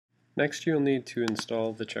Next, you'll need to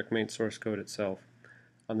install the Checkmate source code itself.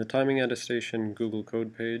 On the Timing Attestation Google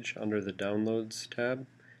Code page, under the Downloads tab,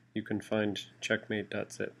 you can find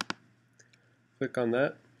checkmate.zip. Click on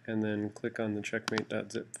that, and then click on the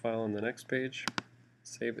checkmate.zip file on the next page.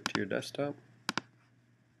 Save it to your desktop,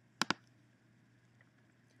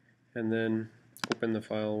 and then open the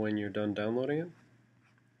file when you're done downloading it.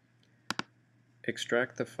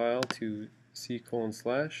 Extract the file to C:/,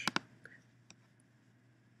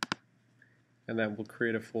 and that will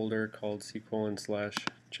create a folder called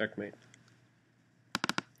C:/checkmate.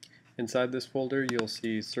 Inside this folder you'll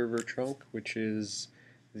see server trunk, which is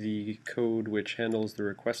the code which handles the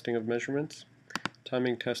requesting of measurements,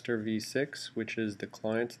 timing tester v6, which is the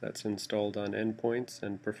client that's installed on endpoints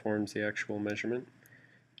and performs the actual measurement,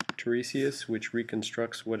 Tiresias, which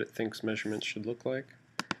reconstructs what it thinks measurements should look like,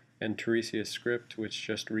 and Tiresias script, which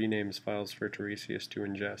just renames files for Tiresias to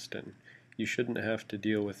ingest. And you shouldn't have to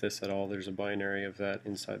deal with this at all. There's a binary of that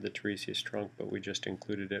inside the Tiresias trunk, but we just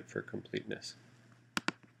included it for completeness.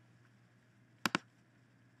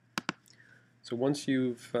 So once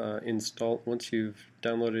you've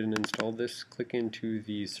downloaded and installed this, click into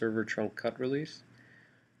the server trunk cut release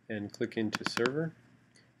and click into server,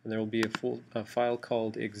 and there will be a file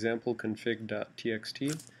called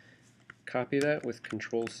CheckmateConfig4-CheckmateCode.mov. Copy that with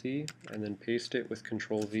Control-C and then paste it with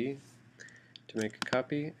Control-V to make a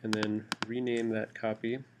copy, and then rename that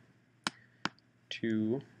copy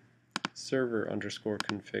to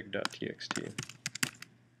server_config.txt.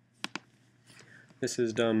 This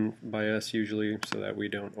is done by us usually so that we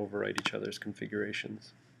don't overwrite each other's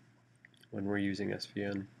configurations when we're using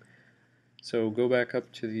SVN. So go back up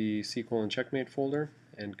to the C:Checkmate folder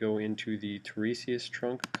and go into the Tiresias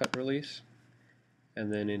trunk cut release,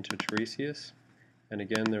 and then into Tiresias. And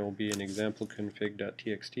again, there will be an example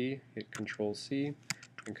config.txt. Hit Control-C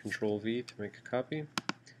and Control-V to make a copy.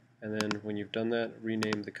 And then when you've done that,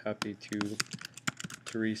 rename the copy to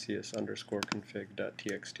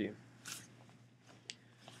Tiresias_config.txt.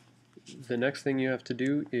 The next thing you have to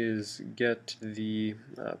do is get the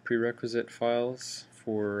prerequisite files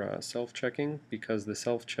for self-checking, because the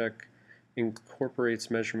self-check incorporates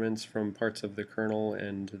measurements from parts of the kernel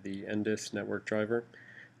and the NDIS network driver.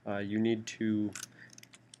 You need to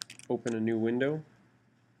open a new window,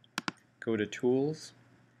 go to Tools,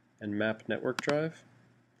 and Map Network Drive.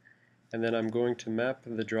 And then I'm going to map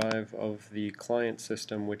the drive of the client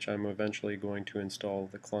system, which I'm eventually going to install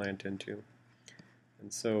the client into.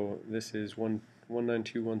 And so this is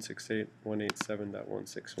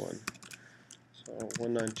 192.168.187.161. So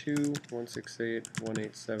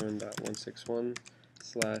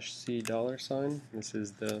 192.168.187.161/C$. This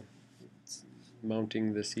is the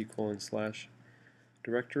mounting the C:/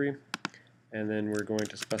 directory. And then we're going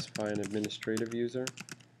to specify an administrative user.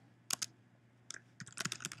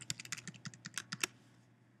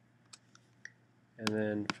 And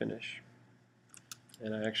then finish.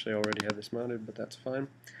 And I actually already have this mounted, but that's fine.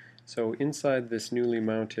 So inside this newly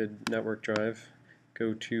mounted network drive,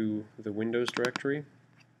 go to the Windows directory,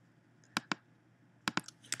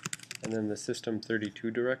 and then the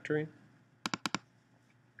System32 directory.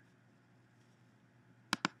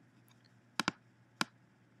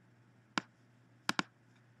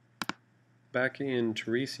 Back in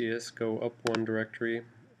Tiresias, go up one directory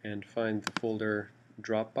and find the folder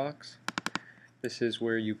Dropbox. This is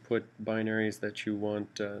where you put binaries that you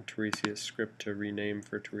want Tiresias script to rename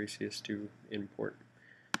for Tiresias to import.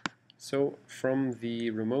 So from the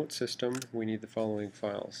remote system, we need the following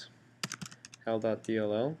files: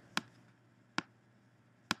 hal.dll,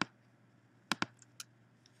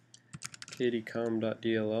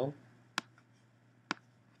 kdcom.dll,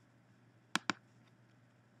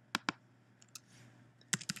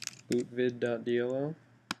 bootvid.dll,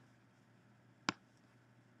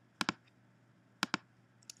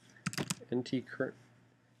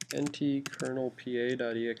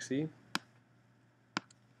 ntKernelPA.exe.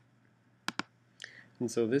 And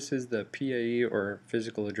so this is the PAE, or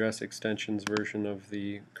physical address extensions, version of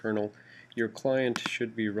the kernel. Your client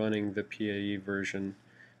should be running the PAE version.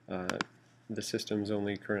 The system's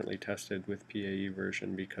only currently tested with PAE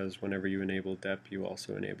version because whenever you enable dep, you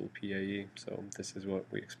also enable PAE. So this is what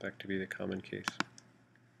we expect to be the common case.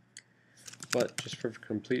 But just for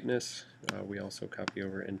completeness, we also copy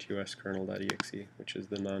over ntuskernel.exe, which is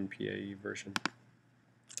the non-PAE version.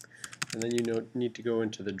 And then you need to go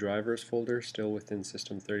into the drivers folder, still within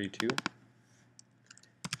System32,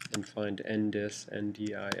 and find ndis.sys,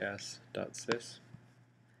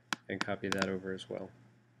 and copy that over as well.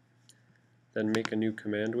 Then make a new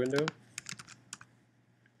command window,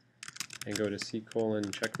 and go to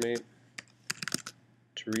C:/checkmate,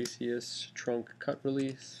 Tiresias trunk cut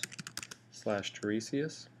release,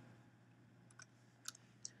 /Tiresias,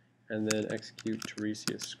 and then execute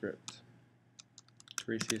Tiresias script,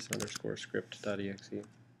 Tiresias_script.exe.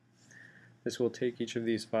 This will take each of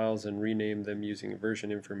these files and rename them using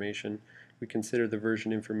version information. We consider the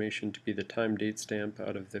version information to be the time date stamp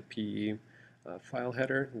out of the PE file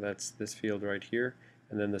header, that's this field right here,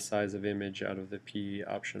 and then the size of image out of the PE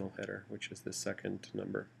optional header, which is the second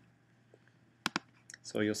number.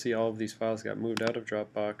 So you'll see all of these files got moved out of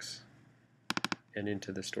Dropbox and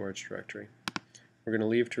into the storage directory. We're going to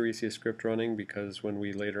leave Tiresias script running because when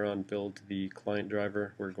we later on build the client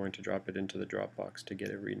driver, we're going to drop it into the Dropbox to get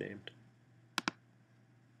it renamed.